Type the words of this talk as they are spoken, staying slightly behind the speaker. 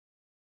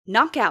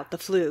Knock out the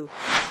flu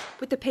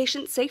with the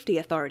Patient Safety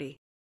Authority.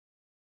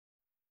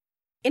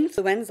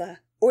 Influenza,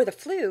 or the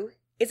flu,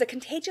 is a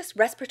contagious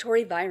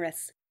respiratory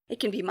virus. It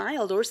can be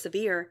mild or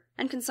severe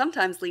and can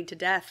sometimes lead to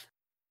death.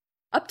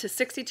 Up to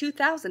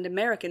 62,000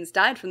 Americans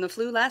died from the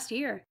flu last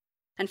year,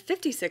 and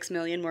 56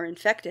 million were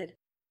infected.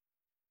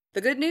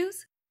 The good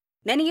news?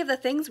 Many of the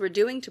things we're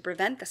doing to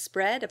prevent the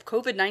spread of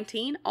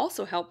COVID-19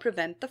 also help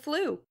prevent the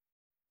flu.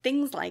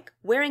 Things like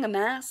wearing a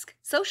mask,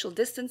 social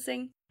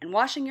distancing, and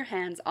washing your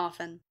hands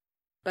often.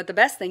 But the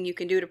best thing you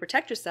can do to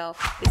protect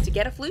yourself is to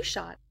get a flu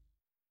shot.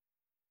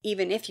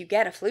 Even if you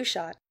get a flu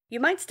shot, you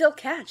might still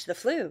catch the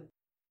flu.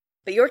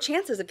 But your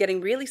chances of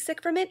getting really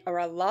sick from it are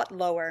a lot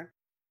lower.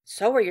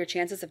 So are your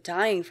chances of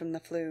dying from the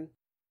flu.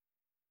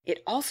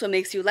 It also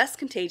makes you less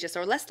contagious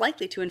or less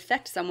likely to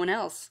infect someone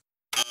else.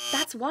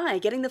 That's why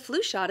getting the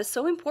flu shot is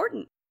so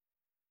important.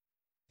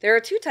 There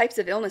are two types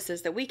of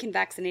illnesses that we can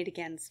vaccinate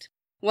against.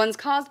 One's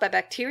caused by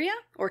bacteria,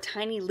 or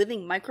tiny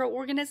living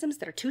microorganisms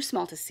that are too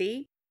small to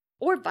see,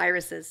 or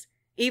viruses,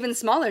 even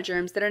smaller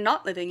germs that are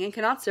not living and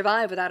cannot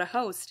survive without a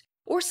host,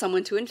 or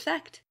someone to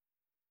infect.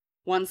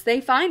 Once they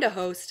find a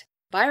host,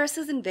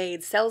 viruses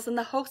invade cells in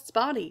the host's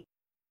body.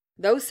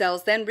 Those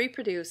cells then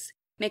reproduce,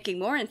 making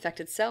more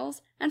infected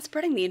cells and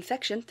spreading the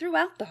infection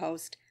throughout the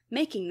host,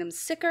 making them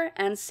sicker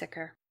and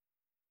sicker.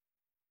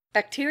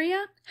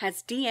 Bacteria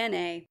has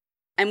DNA,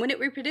 and when it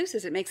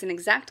reproduces, it makes an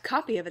exact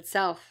copy of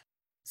itself.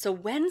 So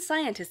when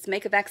scientists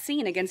make a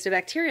vaccine against a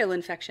bacterial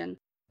infection,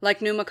 like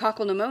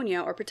pneumococcal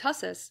pneumonia or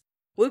pertussis,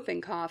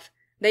 whooping cough,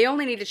 they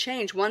only need to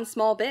change one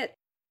small bit.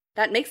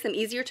 That makes them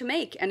easier to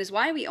make and is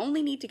why we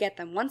only need to get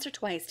them once or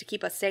twice to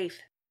keep us safe.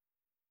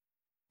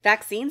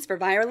 Vaccines for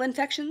viral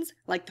infections,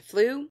 like the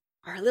flu,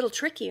 are a little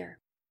trickier.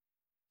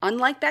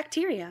 Unlike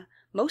bacteria,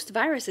 most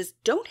viruses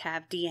don't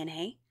have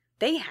DNA,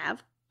 they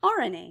have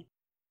RNA.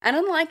 And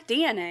unlike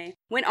DNA,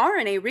 when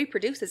RNA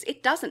reproduces,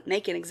 it doesn't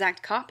make an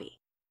exact copy.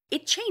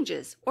 It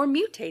changes or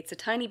mutates a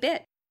tiny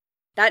bit.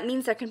 That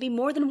means there can be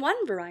more than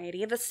one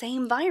variety of the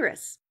same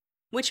virus,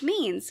 which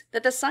means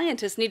that the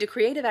scientists need to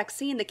create a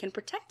vaccine that can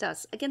protect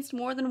us against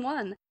more than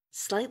one,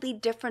 slightly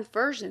different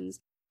versions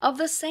of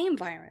the same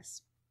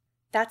virus.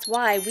 That's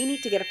why we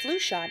need to get a flu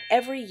shot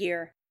every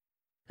year.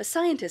 The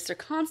scientists are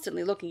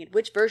constantly looking at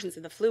which versions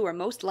of the flu are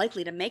most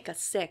likely to make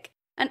us sick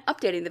and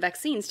updating the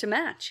vaccines to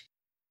match.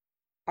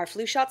 Are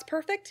flu shots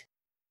perfect?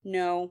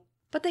 No,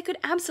 but they could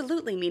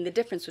absolutely mean the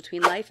difference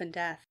between life and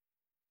death.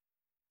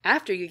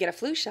 After you get a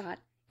flu shot,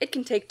 it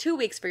can take 2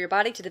 weeks for your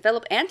body to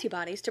develop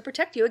antibodies to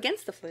protect you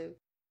against the flu.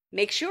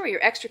 Make sure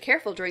you're extra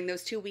careful during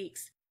those 2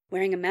 weeks,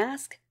 wearing a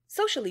mask,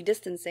 socially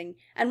distancing,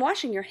 and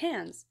washing your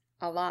hands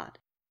a lot.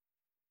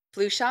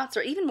 Flu shots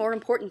are even more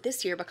important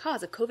this year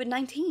because of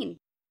COVID-19.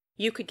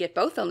 You could get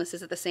both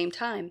illnesses at the same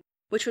time,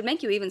 which would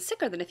make you even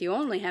sicker than if you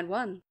only had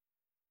one.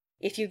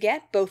 If you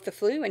get both the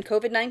flu and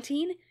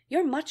COVID-19,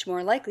 you're much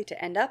more likely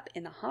to end up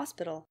in the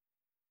hospital.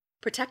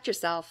 Protect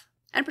yourself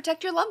and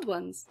protect your loved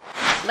ones.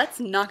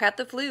 Let's knock out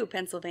the flu,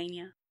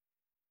 Pennsylvania.